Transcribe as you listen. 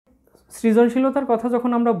সৃজনশীলতার কথা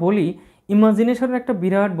যখন আমরা বলি, ইমাজিনেশনের একটা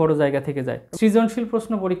বিরাট বড় জায়গা থেকে যায়। সৃজনশীল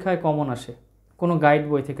প্রশ্ন পরীক্ষায় কমন আসে, কোনো গাইড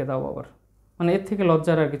বই থেকে দাও আবার, মানে এর থেকে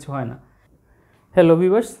লজ্জার আর কিছু হয় না। Hello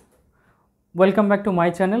viewers, welcome back to my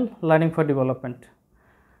channel learning for development.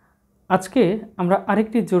 আজকে আমরা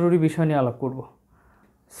আরেকটি জরুরি বিষয় নিয়ে আলাপ করব,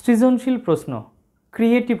 সৃজনশীল প্রশ্ন,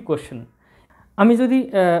 ক্রিয়েটিভ কোশ্চেন। আমি যদি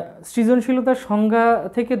সৃজনশীলতার সংজ্ঞা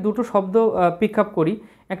থেকে দুটো শব্দ পিক আপ করি,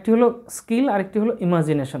 একটি হলো স্কিল আর একটি হলো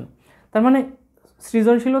ইমাজিনেশন। তার মানে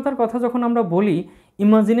সৃজনশীলতার কথা যখন আমরা বলি,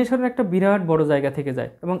 ইমাজিনেশনের একটা বিরাট বড় জায়গা থেকে যায়,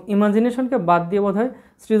 এবং ইমাজিনেশনকে বাদ দিয়ে বোধহয়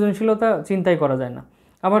সৃজনশীলতা চিন্তাই করা যায় না।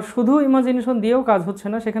 আবার শুধু ইমাজিনেশন দিয়েও কাজ হচ্ছে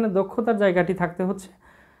না, সেখানে দক্ষতার জায়গাটি থাকতে হচ্ছে।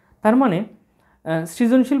 তার মানে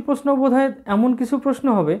সৃজনশীল প্রশ্ন বোধহয় এমন কিছু প্রশ্ন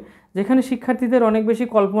হবে যেখানে শিক্ষার্থীদের অনেক বেশি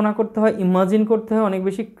কল্পনা করতে হয়, ইমাজিন করতে হয়, অনেক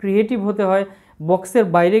বেশি ক্রিয়েটিভ হতে হয়, বক্সের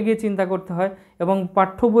বাইরে গিয়ে চিন্তা করতে হয়, এবং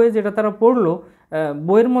পাঠ্য বইয়ে যেটা তারা পড়লো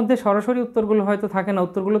বইয়ের মধ্যে সরাসরি উত্তরগুলো হয়তো থাকে না,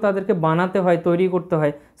 উত্তরগুলো তাদেরকে বানাতে হয়, তৈরি করতে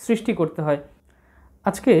হয়, সৃষ্টি করতে হয়।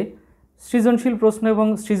 আজকে সৃজনশীল প্রশ্ন এবং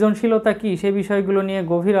সৃজনশীলতা কী সেই বিষয়গুলো নিয়ে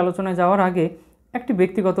গভীর আলোচনায় যাওয়ার আগে একটি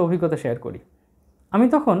ব্যক্তিগত অভিজ্ঞতা শেয়ার করি। আমি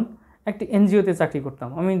তখন একটি এনজিওতে চাকরি করতাম।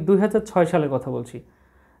 আমি 2006 সালের কথা বলছি।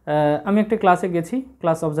 আমি একটা ক্লাসে গেছি,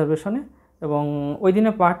 ক্লাস অবজারভেশনে, এবং ওই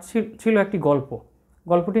দিনে পাঠ ছিল একটি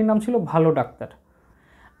গল্পটির নাম ছিল ভালো ডাক্তার।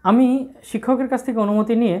 আমি শিক্ষকের কাছ থেকে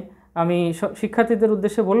অনুমতি নিয়ে আমি শিক্ষার্থীদের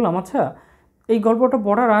উদ্দেশ্যে বললাম, আচ্ছা এই গল্পটা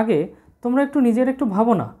পড়ার আগে তোমরা একটু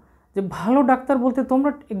ভাবো না যে ভালো ডাক্তার বলতে তোমরা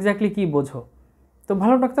এক্স্যাক্টলি কী বোঝো, তো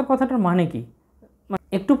ভালো ডাক্তার কথাটার মানে কি।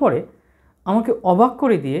 একটু পরে আমাকে অবাক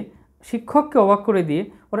করে দিয়ে, শিক্ষককে অবাক করে দিয়ে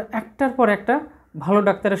ওরা একটার পর একটা ভালো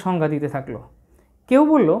ডাক্তারের সংজ্ঞা দিতে থাকলো। কেউ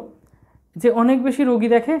বলল যে অনেক বেশি রোগী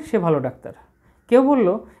দেখে সে ভালো ডাক্তার, কেউ বলল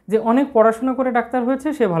যে অনেক পড়াশোনা করে ডাক্তার হয়েছে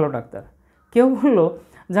সে ভালো ডাক্তার, কেউ বলল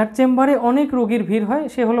যার চেম্বারে অনেক রোগীর ভিড় হয়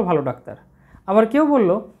সে হলো ভালো ডাক্তার, আবার কেউ বলল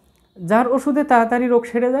যার ওষুধে তাড়াতাড়ি রোগ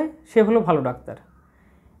সেরে যায় সে হলো ভালো ডাক্তার,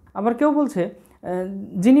 আবার কেউ বলছে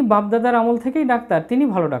যিনি বাপদাদার আমল থেকেই ডাক্তার তিনি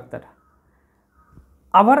ভালো ডাক্তার।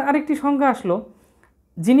 আবার আরেকটি সংজ্ঞা আসলো,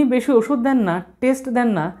 যিনি বেশি ওষুধ দেন না, টেস্ট দেন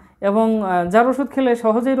না, এবং যার ওষুধ খেলে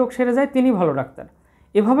সহজেই রোগ সেরে যায় তিনি ভালো ডাক্তার।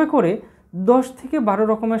 এভাবে করে 10 থেকে 12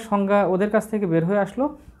 রকমের সংজ্ঞা ওদের কাছ থেকে বের হয়ে আসলো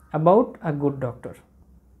অ্যাবাউট আ গুড ডক্টর।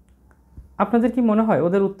 আপনাদের কি মনে হয়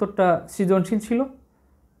ওদের উত্তরটা সৃজনশীল ছিল?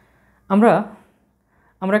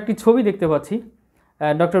 আমরা একটি ছবি দেখতে পাচ্ছি।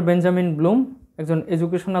 ডক্টর বেঞ্জামিন ব্লুম একজন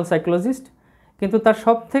এডুকেশনাল সাইকোলজিস্ট, কিন্তু তার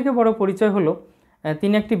সবথেকে বড় পরিচয় হলো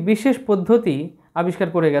তিনি একটি বিশেষ পদ্ধতি আবিষ্কার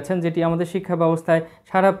করে গেছেন, যেটি আমাদের শিক্ষা ব্যবস্থায়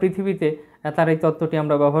সারা পৃথিবীতে তার এই তত্ত্বটি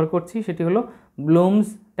আমরা ব্যবহার করছি। সেটি হলো ব্লুমস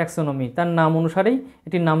ট্যাক্সোনমি। তার নাম অনুসারেই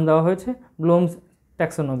এটির নাম দেওয়া হয়েছে, blooms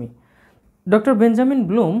taxonomy. Doctor Benjamin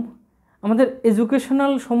Bloom আমাদের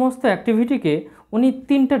এডুকেশনাল সমস্ত অ্যাক্টিভিটিকে উনি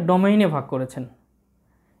 3টা ডোমেইনে ভাগ করেছেন,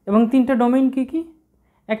 এবং 3টা ডোমেইন কী কী?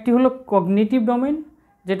 একটি হলো কগনিটিভ ডোমেইন,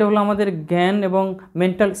 যেটা হলো আমাদের জ্ঞান এবং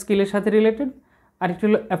মেন্টাল স্কিলের সাথে রিলেটেড। আরেকটি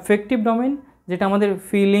হলো অ্যাফেক্টিভ ডোমেইন, যেটা আমাদের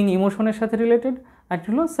ফিলিং ইমোশনের সাথে রিলেটেড। আরেকটি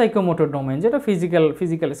হলো সাইকোমোটর ডোমেইন, যেটা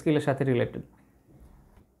ফিজিক্যাল স্কিলের সাথে রিলেটেড।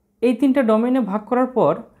 এই 3টা ডোমেইনে ভাগ করার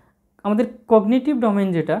পর আমাদের কগনিটিভ ডোমেইন,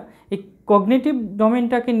 যেটা এই কগনিটিভ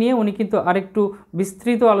ডোমেইনটাকে নিয়ে উনি কিন্তু আরেকটু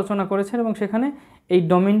বিস্তৃত আলোচনা করেছেন, এবং সেখানে এই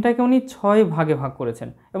ডোমেইনটাকে উনি 6 ভাগে ভাগ করেছেন,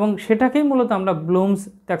 এবং সেটাকেই মূলত আমরা ব্লুমস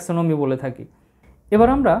ট্যাক্সোনমি বলে থাকি। এবার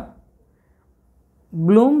আমরা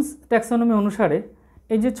ব্লুমস ট্যাক্সোনমি অনুসারে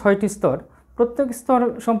এই যে 6টি স্তর, প্রত্যেক স্তর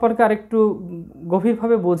সম্পর্কে আরেকটু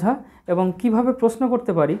গভীরভাবে বোঝা এবং কিভাবে প্রশ্ন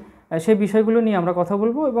করতে পারি সেই বিষয়গুলো নিয়ে আমরা কথা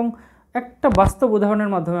বলবো, এবং একটা বাস্তব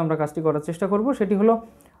উদাহরণের মাধ্যমে আমরা কাজটি করার চেষ্টা করব। সেটি হলো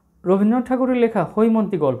রবীন্দ্রনাথ ঠাকুরের লেখা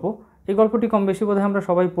হৈমন্তী গল্প। এই গল্পটি কম বেশি বোধহয় আমরা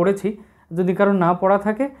সবাই পড়েছি। যদি কারো না পড়া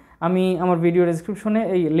থাকে, আমি আমার ভিডিও ডেসক্রিপশনে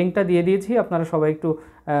এই লিঙ্কটা দিয়ে দিয়েছি, আপনারা সবাই একটু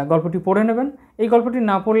গল্পটি পড়ে নেবেন। এই গল্পটি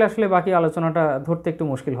না পড়লে আসলে বাকি আলোচনাটা ধরতে একটু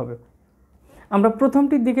মুশকিল হবে। আমরা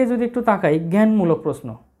প্রথমটির দিকে যদি একটু তাকাই, জ্ঞানমূলক প্রশ্ন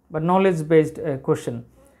বা নলেজ বেসড কোশ্চেন,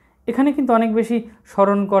 এখানে কিন্তু অনেক বেশি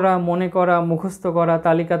স্মরণ করা, মনে করা, মুখস্থ করা,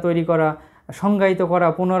 তালিকা তৈরি করা, সংজ্ঞায়িত করা,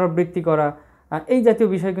 পুনরাবৃত্তি করা, এই জাতীয়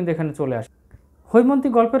বিষয় কিন্তু এখানে চলে আসে। হৈমন্তী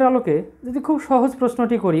গল্পের আলোকে যদি খুব সহজ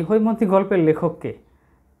প্রশ্নটি করি, হৈমন্তী গল্পের লেখককে,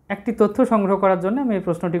 একটি তথ্য সংগ্রহ করার জন্য আমি এই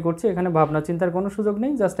প্রশ্নটি করছি। এখানে ভাবনা চিন্তার কোনো সুযোগ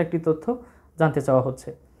নেই, জাস্ট একটি তথ্য জানতে চাওয়া হচ্ছে।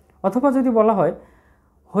 অথবা যদি বলা হয়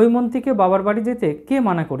হৈমন্তীকে বাবার বাড়ি যেতে কে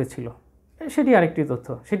মানা করেছিল, সেটি আরেকটি তথ্য,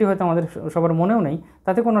 সেটি হয়তো আমাদের সবার মনেও নেই,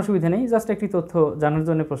 তাতে কোনো অসুবিধা নেই, জাস্ট একটি তথ্য জানার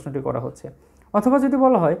জন্য প্রশ্নটি করা হচ্ছে। অথবা যদি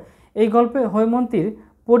বলা হয় এই গল্পে হৈমন্তীর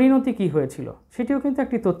পরিণতি কী হয়েছিল, সেটিও কিন্তু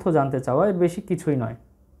একটি তথ্য জানতে চাওয়া, এর বেশি কিছুই নয়।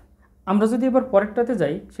 আমরা যদি এবার পরেরটাতে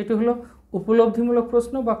যাই, সেটি হলো উপলব্ধিমূলক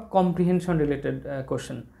প্রশ্ন বা কম্প্রিহেনশন রিলেটেড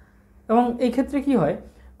কোশ্চেন। এবং এই ক্ষেত্রে কি হয়,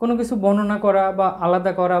 কোনো কিছু বর্ণনা করা বা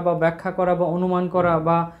আলাদা করা বা ব্যাখ্যা করা বা অনুমান করা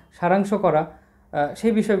বা সারাংশ করা,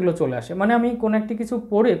 সেই বিষয়গুলো চলে আসে। মানে আমি কোনো একটি কিছু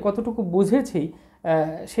পড়ে কতটুকু বুঝেছি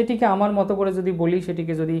সেটিকে আমার মতো করে যদি বলি,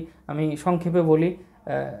 সেটিকে যদি আমি সংক্ষেপে বলি,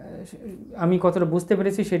 আমি কতটা বুঝতে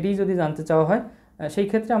পেরেছি সেটিই যদি জানতে চাওয়া হয়, সেই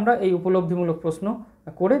ক্ষেত্রে আমরা এই উপলব্ধিমূলক প্রশ্ন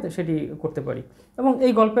করে সেটি করতে পারি। এবং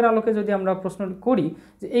এই গল্পের আলোকে যদি আমরা প্রশ্ন করি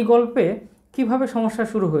যে এই গল্পে কিভাবে সমস্যা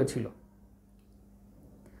শুরু হয়েছিল,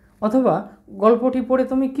 অথবা গল্পটি পড়ে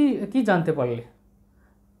তুমি কি কি জানতে পারলে,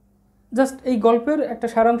 জাস্ট এই গল্পের একটা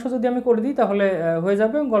সারাংশ যদি আমি করে দিই তাহলে হয়ে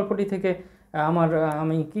যাবে। এবং গল্পটি থেকে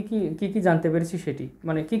আমি কি কি জানতে পেরেছি সেটি,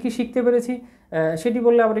 মানে কি কি শিখতে পেরেছি সেটি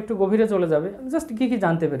বললে আবার একটু গভীরে চলে যাবে। জাস্ট কি কি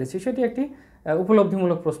জানতে পেরেছি সেটি একটি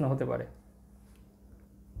উপলব্ধিমূলক প্রশ্ন হতে পারে।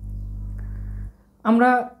 আমরা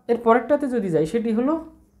এর পরেরটাতে যদি যাই, সেটি হলো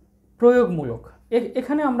প্রয়োগমূলক।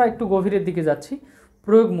 এখানে আমরা একটু গভীরের দিকে যাচ্ছি।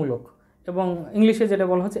 প্রয়োগমূলক, এবং ইংলিশে যেটা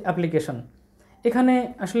বলা হচ্ছে অ্যাপ্লিকেশন। এখানে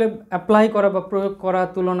আসলে অ্যাপ্লাই করা বা প্রয়োগ করা,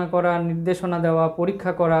 তুলনা করা, নির্দেশনা দেওয়া,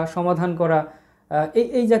 পরীক্ষা করা, সমাধান করা,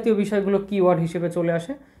 এই জাতীয় বিষয়গুলো কিওয়ার্ড হিসেবে চলে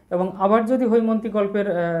আসে। এবং আবার যদি হৈমন্তী গল্পের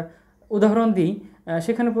উদাহরণ দিই,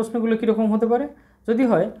 সেখানে প্রশ্নগুলো কীরকম হতে পারে, যদি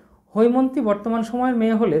হয় হৈমন্তী বর্তমান সময়ের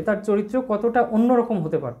মেয়ে হলে তার চরিত্র কতটা অন্যরকম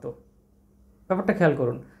হতে পারত। ব্যাপারটা খেয়াল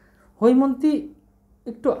করুন, হৈমন্তী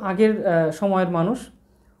একটু আগের সময়ের মানুষ।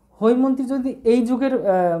 হৈমন্তী যদি এই যুগের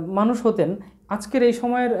মানুষ হতেন, আজকের এই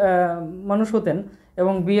সময়ের মানুষ হতেন,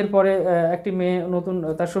 এবং বিয়ের পরে একটি মেয়ে নতুন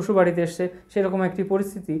তার শ্বশুরবাড়িতে এসছে, সেরকম একটি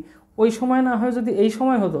পরিস্থিতি ওই সময় না হয় যদি এই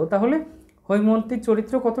সময় হতো, তাহলে হৈমন্তীর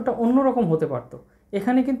চরিত্র কতটা অন্যরকম হতে পারত।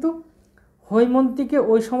 এখানে কিন্তু হৈমন্তীকে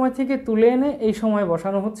ওই সময় থেকে তুলে এনে এই সময়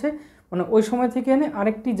বসানো হচ্ছে, মানে ওই সময় থেকে এনে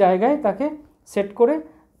আরেকটি জায়গায় তাকে সেট করে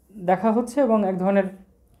দেখা হচ্ছে এবং এক ধরনের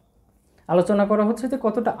আলোচনা করা হচ্ছে যে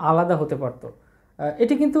কতটা আলাদা হতে পারত।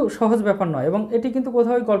 এটি কিন্তু সহজ ব্যাপার নয়, এবং এটি কিন্তু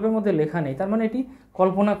কোথাও ওই গল্পের মধ্যে লেখা নেই। তার মানে এটি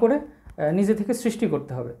কল্পনা করে নিজে থেকে সৃষ্টি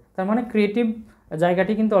করতে হবে। তার মানে ক্রিয়েটিভ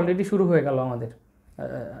জায়গাটি কিন্তু অলরেডি শুরু হয়ে গেল আমাদের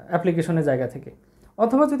অ্যাপ্লিকেশনের জায়গা থেকে।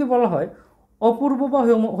 অথবা যদি বলা হয় অপূর্ব বা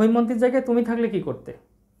হৈমন্তীর জায়গায় তুমি থাকলে কি করতে,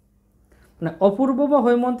 মানে অপূর্ব বা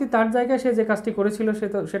হৈমন্তী তার জায়গায় সে যে কাজটি করেছিল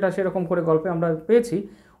সেটা সেরকম করে গল্পে আমরা পেয়েছি।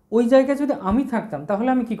 ওই জায়গায় যদি আমি থাকতাম তাহলে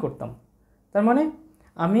আমি কি করতাম। তার মানে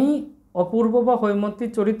আমি অপূর্ব বা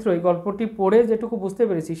হৈমন্তীর চরিত্র এই গল্পটি পড়ে যেটুকু বুঝতে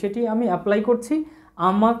পেরেছি সেটি আমি অ্যাপ্লাই করছি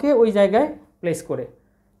আমাকে ওই জায়গায় প্লেস করে।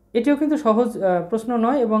 এটিও কিন্তু সহজ প্রশ্ন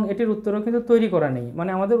নয়, এবং এটির উত্তরও কিন্তু তৈরি করা নেই, মানে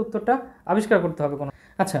আমাদের উত্তরটা আবিষ্কার করতে হবে কোনো।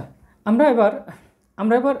 আচ্ছা, আমরা এবার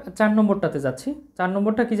 4 নম্বরটাতে যাচ্ছি। 4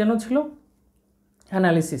 নম্বরটা কী যেন ছিল,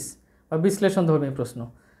 অ্যানালিসিস বা বিশ্লেষণধর্মী প্রশ্ন।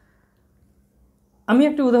 আমি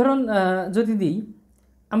একটি উদাহরণ যদি দিই,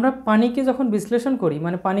 আমরা পানিকে যখন বিশ্লেষণ করি,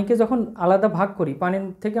 মানে পানিকে যখন আলাদা ভাগ করি, পানির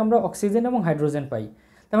থেকে আমরা অক্সিজেন এবং হাইড্রোজেন পাই।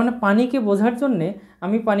 তার মানে পানিকে বোঝার জন্যে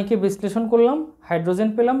আমি পানিকে বিশ্লেষণ করলাম, হাইড্রোজেন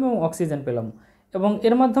পেলাম এবং অক্সিজেন পেলাম, এবং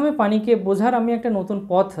এর মাধ্যমে পানিকে বোঝার আমি একটা নতুন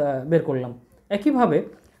পথ বের করলাম। একইভাবে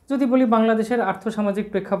যদি বলি বাংলাদেশের আর্থসামাজিক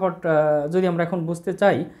প্রেক্ষাপট যদি আমরা এখন বুঝতে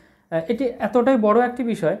চাই, এটি এতটাই বড় একটি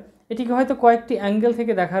বিষয়, এটিকে হয়তো কয়েকটি অ্যাঙ্গেল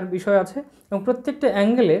থেকে দেখার বিষয় আছে, এবং প্রত্যেকটা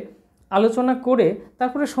অ্যাঙ্গেলে আলোচনা করে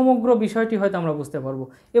তারপরে সমগ্র বিষয়টি হয়তো আমরা বুঝতে পারবো।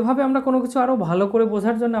 এভাবে আমরা কোনো কিছু আরও ভালো করে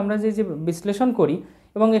বোঝার জন্য আমরা যে বিশ্লেষণ করি,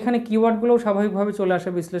 এবং এখানে কিওয়ার্ডগুলোও স্বাভাবিকভাবে চলে আসে,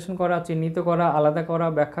 বিশ্লেষণ করা, চিহ্নিত করা, আলাদা করা,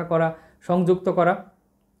 ব্যাখ্যা করা, সংযুক্ত করা।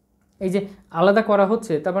 এই যে আলাদা করা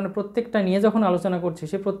হচ্ছে, তার মানে প্রত্যেকটা নিয়ে যখন আলোচনা করছি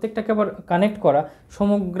সে প্রত্যেকটাকে আবার কানেক্ট করা,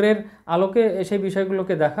 সমগ্রের আলোকে সেই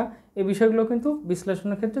বিষয়গুলোকে দেখা, এই বিষয়গুলো কিন্তু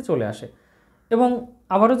বিশ্লেষণের ক্ষেত্রে চলে আসে। এবং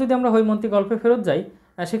আবারও যদি আমরা হৈমন্তী গল্পে ফেরত যাই,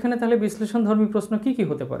 সেখানে তাহলে বিশ্লেষণধর্মী প্রশ্ন কি কি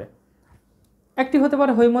হতে পারে। একটি হতে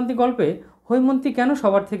পারে হৈমন্তী গল্পে হৈমন্তী কেন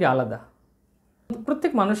সবার থেকে আলাদা।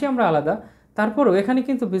 প্রত্যেক মানুষই আমরা আলাদা, তারপরেও এখানে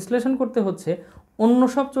কিন্তু বিশ্লেষণ করতে হচ্ছে অন্য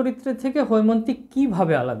সব চরিত্রের থেকে হৈমন্তী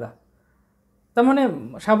কীভাবে আলাদা। তার মানে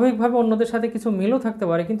স্বাভাবিকভাবে অন্যদের সাথে কিছু মিলও থাকতে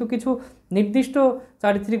পারে, কিন্তু কিছু নির্দিষ্ট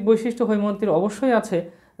চারিত্রিক বৈশিষ্ট্য হৈমন্তীর অবশ্যই আছে,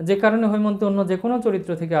 যে কারণে হৈমন্তী অন্য যে কোনো চরিত্র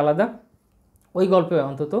থেকে আলাদা, ওই গল্পে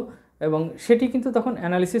অন্তত, এবং সেটি কিন্তু তখন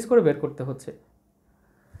অ্যানালিসিস করে বের করতে হচ্ছে।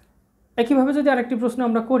 একইভাবে যদি আরেকটি প্রশ্ন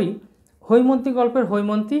আমরা করি, হৈমন্তী গল্পের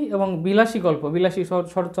হৈমন্তী এবং বিলাসী গল্প, বিলাসী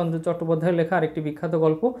শরৎচন্দ্র চট্টোপাধ্যায়ের লেখা আরেকটি বিখ্যাত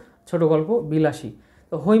গল্প, ছোট গল্প বিলাসী।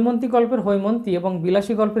 তো হৈমন্তী গল্পের হৈমন্তী এবং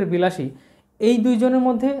বিলাসী গল্পের বিলাসী, এই দুইজনের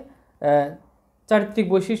মধ্যে চারিত্রিক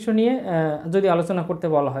বৈশিষ্ট্য নিয়ে যদি আলোচনা করতে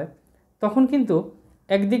বলা হয়, তখন কিন্তু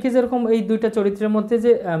একদিকে যেরকম এই দুইটা চরিত্রের মধ্যে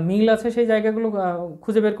যে মিল আছে সেই জায়গাগুলো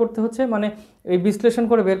খুঁজে বের করতে হচ্ছে, মানে এই বিশ্লেষণ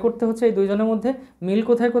করে বের করতে হচ্ছে এই দুইজনের মধ্যে মিল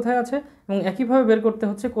কোথায় কোথায় আছে, এবং একইভাবে বের করতে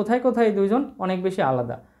হচ্ছে কোথায় কোথায় এই দুইজন অনেক বেশি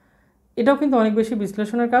আলাদা। এটাও কিন্তু অনেক বেশি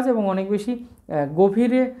বিশ্লেষণের কাজ এবং অনেক বেশি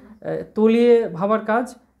গভীরে তলিয়ে ভাবার কাজ,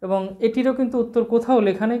 এবং এটিরও কিন্তু উত্তর কোথাও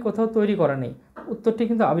লেখা নেই, কোথাও তৈরি করা নেই, উত্তরটি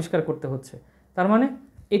কিন্তু আবিষ্কার করতে হচ্ছে। তার মানে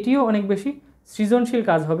এটিও অনেক বেশি সৃজনশীল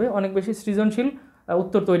কাজ হবে, অনেক বেশি সৃজনশীল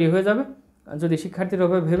উত্তর তৈরি হয়ে যাবে যদি শিক্ষার্থীরা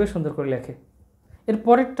ওভাবে ভেবে সুন্দর করে লেখে। এর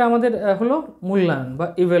পরেরটা আমাদের হলো মূল্যায়ন বা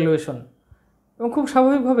ইভ্যালুয়েশন। এবং খুব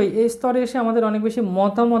স্বাভাবিকভাবেই এই স্তরে এসে আমাদের অনেক বেশি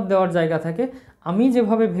মতামত দেওয়ার জায়গা থাকে। আমি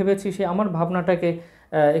যেভাবে ভেবেছি সে আমার ভাবনাটাকে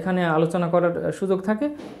এখানে আলোচনা করার সুযোগ থাকে,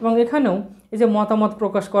 এবং এখানেও এই যে মতামত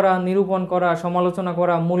প্রকাশ করা, নিরূপণ করা, সমালোচনা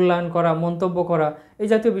করা, মূল্যায়ন করা, মন্তব্য করা, এই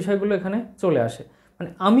জাতীয় বিষয়গুলো এখানে চলে আসে। মানে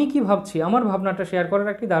আমি কি ভাবছি, আমার ভাবনাটা শেয়ার করার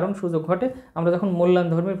একটি দারুণ সুযোগ ঘটে আমরা যখন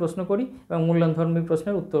মূল্যায়নধর্মী প্রশ্ন করি এবং মূল্যায়নধর্মী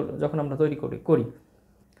প্রশ্নের উত্তর যখন আমরা তৈরি করি।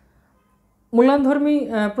 মূল্যায়নধর্মী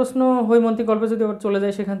প্রশ্ন হৈমন্তী গল্পে যদি আবার চলে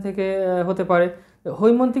যায়, সেখান থেকে হতে পারে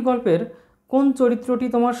হৈমন্তী গল্পের কোন চরিত্রটি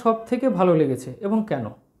তোমার সব থেকে ভালো লেগেছে এবং কেন।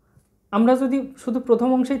 আমরা যদি শুধু প্রথম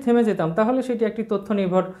অংশেই থেমে যেতাম তাহলে সেটি একটি তথ্য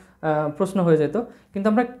নির্ভর প্রশ্ন হয়ে যেত, কিন্তু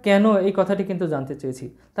আমরা কেন এই কথাটি কিন্তু জানতে চেয়েছি।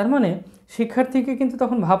 তার মানে শিক্ষার্থীকে কিন্তু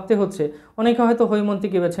তখন ভাবতে হচ্ছে, অনেকে হয়তো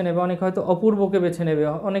হৈমন্তীকে বেছে নেবে, অনেকে হয়তো অপূর্বকে বেছে নেবে,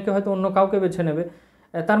 অনেকে হয়তো অন্য কাউকে বেছে নেবে।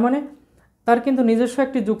 তার মানে তার কিন্তু নিজস্ব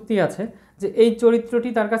একটি যুক্তি আছে যে এই চরিত্রটি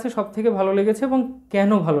তার কাছে সব থেকে ভালো লেগেছে এবং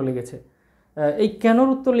কেন ভালো লেগেছে। এই কেনর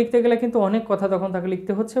উত্তর লিখতে গেলে কিন্তু অনেক কথা তখন তাকে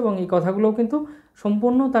লিখতে হচ্ছে, এবং এই কথাগুলোও কিন্তু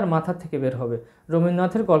সম্পূর্ণ তার মাথার থেকে বের হবে।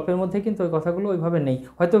 রবীন্দ্রনাথের গল্পের মধ্যে কিন্তু ওই কথাগুলো ওইভাবে নেই,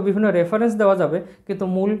 হয়তো বিভিন্ন রেফারেন্স দেওয়া যাবে, কিন্তু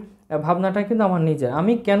মূল ভাবনাটা কিন্তু আমার নিজের।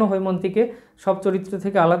 আমি কেন হৈমন্তীকে সব চরিত্র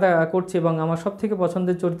থেকে আলাদা করছি এবং আমার সব থেকে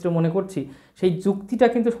পছন্দের চরিত্র মনে করছি, সেই যুক্তিটা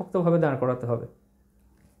কিন্তু শক্তভাবে দাঁড় করাতে হবে।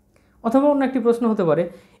 অথবা অন্য একটি প্রশ্ন হতে পারে,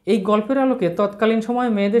 এই গল্পের আলোকে তৎকালীন সময়ে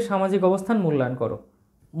মেয়েদের সামাজিক অবস্থান মূল্যায়ন করো।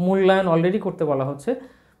 মূল্যায়ন অলরেডি করতে বলা হচ্ছে,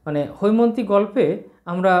 মানে হৈমন্তী গল্পে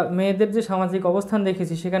আমরা মেয়েদের যে সামাজিক অবস্থান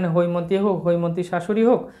দেখেছি, সেখানে হৈমন্তী হোক, হৈমন্তীর শাশুড়ি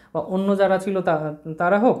হোক, বা অন্য যারা ছিল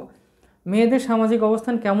তারা হোক, মেয়েদের সামাজিক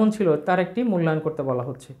অবস্থান কেমন ছিল তার একটি মূল্যায়ন করতে বলা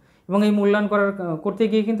হচ্ছে। এবং এই মূল্যায়ন করতে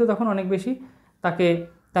গিয়ে কিন্তু তখন অনেক বেশি তাকে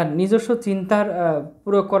তার নিজস্ব চিন্তার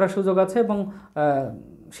প্রয়োগ করার সুযোগ আছে এবং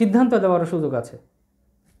সিদ্ধান্ত দেওয়ারও সুযোগ আছে।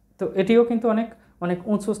 তো এটিও কিন্তু অনেক অনেক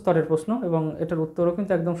উঁচু স্তরের প্রশ্ন, এবং এটার উত্তরও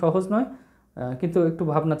কিন্তু একদম সহজ নয়, কিন্তু একটু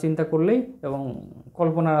ভাবনা চিন্তা করলেই এবং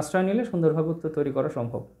কল্পনার আশ্রয় নিলে সুন্দরভাবে উত্তর তৈরি করা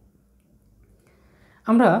সম্ভব।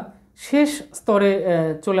 আমরা শেষ স্তরে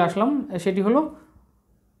চলে আসলাম, সেটি হলো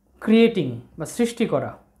ক্রিয়েটিং বা সৃষ্টি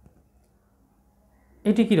করা।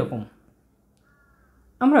 এটি কীরকম?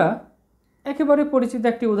 আমরা একেবারে পরিচিত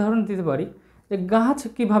একটি উদাহরণ দিতে পারি যে গাছ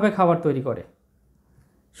কিভাবে খাবার তৈরি করে।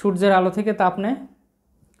 সূর্যের আলো থেকে তাপ নেয়,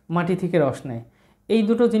 মাটি থেকে রস নেয়, এই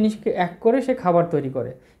দুটো জিনিসকে এক করে সে খাবার তৈরি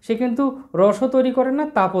করে। সে কিন্তু রসও তৈরি করে না,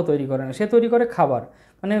 তাপও তৈরি করে না, সে তৈরি করে খাবার।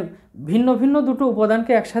 মানে ভিন্ন ভিন্ন দুটো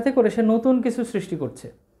উপাদানকে একসাথে করে সে নতুন কিছু সৃষ্টি করছে।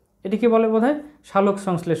 এটিকে বলে বোধহয় সালোক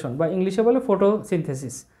সংশ্লেষণ, বা ইংলিশে বলে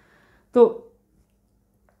ফটোসিনথেসিস। তো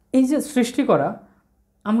এই যে সৃষ্টি করা,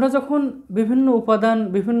 আমরা যখন বিভিন্ন উপাদান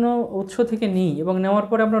বিভিন্ন উৎস থেকে নিই এবং নেওয়ার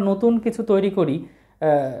পরে আমরা নতুন কিছু তৈরি করি,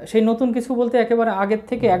 সেই নতুন কিছু বলতে একেবারে আগের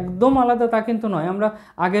থেকে একদম আলাদা তা কিন্তু নয়, আমরা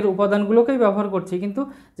আগের উপাদানগুলোকেই ব্যবহার করছি, কিন্তু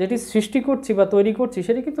যেটি সৃষ্টি করছি বা তৈরি করছি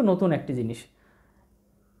সেটি কিন্তু নতুন একটি জিনিস।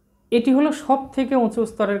 এটি হলো সব থেকে উঁচু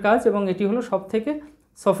স্তরের কাজ এবং এটি হলো সব থেকে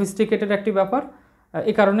সফিস্টিকেটেড একটি ব্যাপার।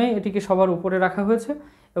 এই কারণে এটিকে সবার উপরে রাখা হয়েছে।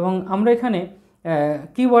 এবং আমরা এখানে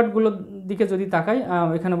কিওয়ার্ডগুলোর দিকে যদি তাকাই,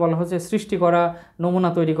 এখানে বলা হচ্ছে সৃষ্টি করা, নমুনা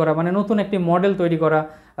তৈরি করা, মানে নতুন একটি মডেল তৈরি করা,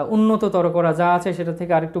 উন্নততর করা, যা আছে সেটা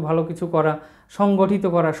থেকে আরেকটু ভালো কিছু করা, সংগঠিত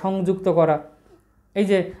করা, সংযুক্ত করা। এই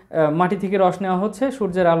যে মাটি থেকে রস নেওয়া হচ্ছে,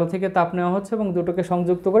 সূর্যের আলো থেকে তাপ নেওয়া হচ্ছে এবং দুটোকে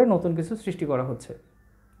সংযুক্ত করে নতুন কিছু সৃষ্টি করা হচ্ছে।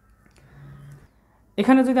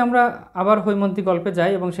 এখানে যদি আমরা আবার হৈমন্তী গল্পে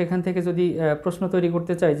যাই এবং সেখান থেকে যদি প্রশ্ন তৈরি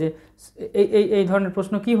করতে চাই যে এই ধরনের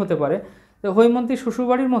প্রশ্ন কি হতে পারে, হৈমন্তী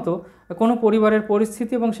শ্বশুরবাড়ির মতো কোনো পরিবারের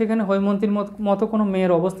পরিস্থিতি এবং সেখানে হৈমন্তীর মতো কোনো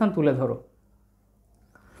মেয়ের অবস্থান তুলে ধরো।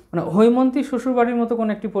 মানে হৈমন্তী শ্বশুরবাড়ির মতো কোনো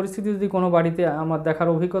একটি পরিস্থিতি যদি কোনো বাড়িতে আমার দেখার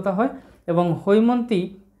অভিজ্ঞতা হয় এবং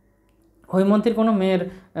হৈমন্তীর কোনো মেয়ের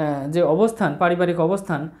যে অবস্থান, পারিবারিক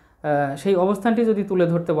অবস্থান, সেই অবস্থানটি যদি তুলে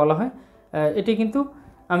ধরতে বলা হয়, এটি কিন্তু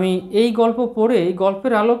আমি এই গল্প পড়ে এই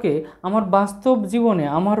গল্পের আলোকে আমার বাস্তব জীবনে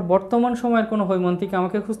আমার বর্তমান সময়ের কোনো হৈমন্তীকে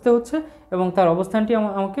আমাকে খুঁজতে হচ্ছে এবং তার অবস্থানটি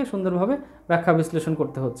আমাকে সুন্দরভাবে ব্যাখ্যা বিশ্লেষণ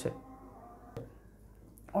করতে হচ্ছে।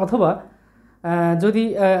 অথবা যদি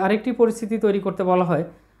আরেকটি পরিস্থিতি তৈরি করতে বলা হয়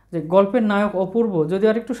যে গল্পের নায়ক অপূর্ব যদি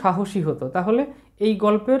আরেকটু সাহসী হতো, তাহলে এই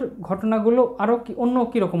গল্পের ঘটনাগুলো আরও অন্য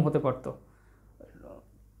কীরকম হতে পারত।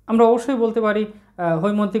 আমরা অবশ্যই বলতে পারি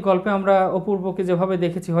হৈমন্তী গল্পে আমরা অপূর্বকে যেভাবে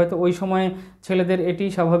দেখেছি, হয়তো ওই সময়ে ছেলেদের এটি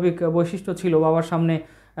স্বাভাবিক বৈশিষ্ট্য ছিল, বাবার সামনে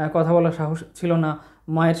কথা বলার সাহস ছিল না,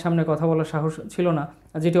 মায়ের সামনে কথা বলার সাহস ছিল না,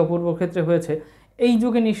 যেটি অপূর্বর ক্ষেত্রে হয়েছে। এই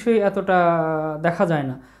যুগে নিশ্চয়ই এতটা দেখা যায়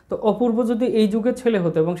না। তো অপূর্ব যদি এই যুগের ছেলে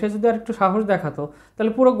হতো এবং সে যদি আর একটু সাহস দেখাতো,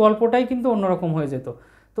 তাহলে পুরো গল্পটাই কিন্তু অন্যরকম হয়ে যেত।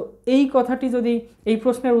 তো এই কথাটি যদি, এই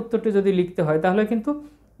প্রশ্নের উত্তরটি যদি লিখতে হয়, তাহলে কিন্তু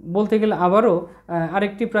বলতে গেলে আবারও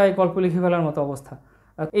আরেকটি প্রায় গল্প লিখে ফেলার মতো অবস্থা।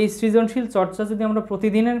 এই সৃজনশীল চর্চা যদি আমরা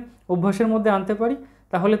প্রতিদিনের অভ্যাসের মধ্যে আনতে পারি,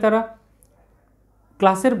 তাহলে তারা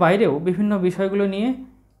ক্লাসের বাইরেও বিভিন্ন বিষয়গুলো নিয়ে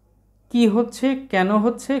কি হচ্ছে, কেন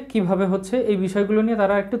হচ্ছে, কিভাবে হচ্ছে, এই বিষয়গুলো নিয়ে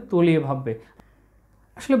তারা একটু তলিয়ে ভাববে।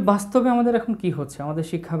 আসলে বাস্তবে আমাদের এখন কি হচ্ছে, আমাদের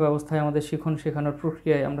শিক্ষা ব্যবস্থায়, আমাদের শিখন শেখানোর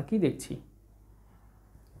প্রক্রিয়ায় আমরা কি দেখছি?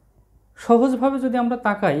 সহজভাবে যদি আমরা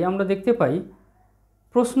তাকাই, আমরা দেখতে পাই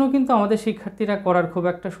প্রশ্ন কিন্তু আমাদের শিক্ষার্থীরা করার খুব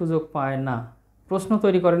একটা সুযোগ পায় না। প্রশ্ন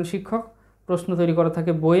তৈরি করেন শিক্ষক, প্রশ্ন তৈরি করা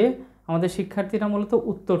থাকে বইয়ে, আমাদের শিক্ষার্থীরা মূলত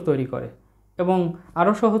উত্তর তৈরি করে, এবং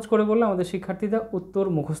আরও সহজ করে বললে আমাদের শিক্ষার্থীরা উত্তর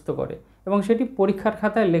মুখস্থ করে, এবং সেটি পরীক্ষার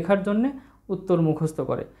খাতায় লেখার জন্যে উত্তর মুখস্থ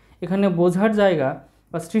করে। এখানে বোঝার জায়গা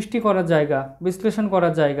বা সৃষ্টি করার জায়গা, বিশ্লেষণ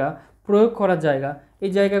করার জায়গা, প্রয়োগ করার জায়গা,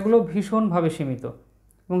 এই জায়গাগুলো ভীষণভাবে সীমিত।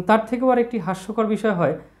 এবং তার থেকেও আর একটি হাস্যকর বিষয়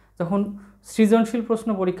হয় যখন সৃজনশীল প্রশ্ন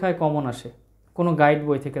পরীক্ষায় কমন আসে, কোনো গাইড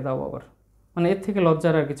বই থেকে দাও আবার, মানে এর থেকে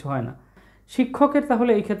লজ্জার আর কিছু হয় না। শিক্ষকের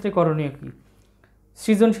তাহলে এই ক্ষেত্রে করণীয় কী?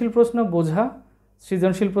 সৃজনশীল প্রশ্ন বোঝা,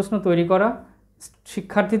 সৃজনশীল প্রশ্ন তৈরি করা,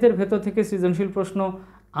 শিক্ষার্থীদের ভেতর থেকে সৃজনশীল প্রশ্ন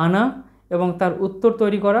আনা এবং তার উত্তর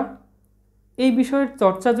তৈরি করা, এই বিষয়ের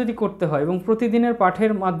চর্চা যদি করতে হয় এবং প্রতিদিনের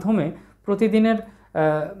পাঠের মাধ্যমে প্রতিদিনের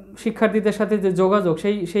শিক্ষার্থীদের সাথে যে যোগাযোগ,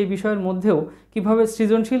 সেই বিষয়ের মধ্যেও কিভাবে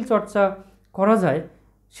সৃজনশীল চর্চা করা যায়,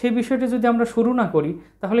 সেই বিষয়টি যদি আমরা শুরু না করি,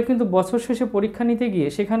 তাহলে কিন্তু বছর শেষে পরীক্ষা নিতে গিয়ে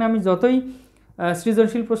সেখানে আমি যতই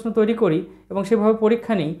সৃজনশীল প্রশ্ন তৈরি করি এবং সেভাবে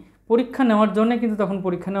পরীক্ষা নিই, পরীক্ষা নেওয়ার জন্য কিন্তু তখন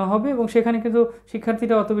পরীক্ষা নেওয়া হবে এবং সেখানে কিন্তু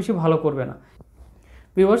শিক্ষার্থীরা অত বেশি ভালো করবে না।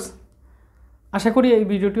 ভিউয়ার্স, আশা করি এই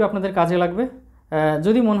ভিডিওটি আপনাদের কাজে লাগবে।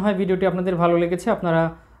 যদি মনে হয় ভিডিওটি আপনাদের ভালো লেগেছে, আপনারা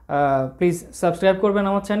প্লিজ সাবস্ক্রাইব করবেন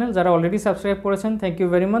আমার চ্যানেল। যারা অলরেডি সাবস্ক্রাইব করেছেন, থ্যাংক ইউ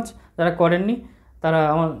ভেরি মাচ। যারা করেননি, তারা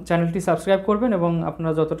আমার চ্যানেলটি সাবস্ক্রাইব করবেন এবং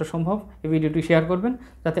আপনারা যতটা সম্ভব এই ভিডিওটি শেয়ার করবেন,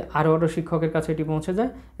 যাতে আরও শিক্ষকের কাছে এটি পৌঁছে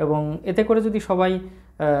যায়। এবং এতে করে যদি সবাই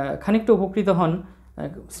খানিকটা উপকৃত হন,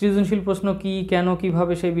 সৃজনশীল প্রশ্ন কী, কেন,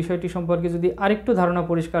 কিভাবে, সেই বিষয়টি সম্পর্কে যদি আরেকটু ধারণা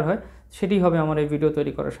পরিষ্কার হয়, সেটি হবে আমার এই ভিডিও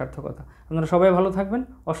তৈরি করার সার্থকতা। আপনারা সবাই ভালো থাকবেন।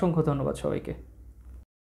 অসংখ্য ধন্যবাদ সবাইকে।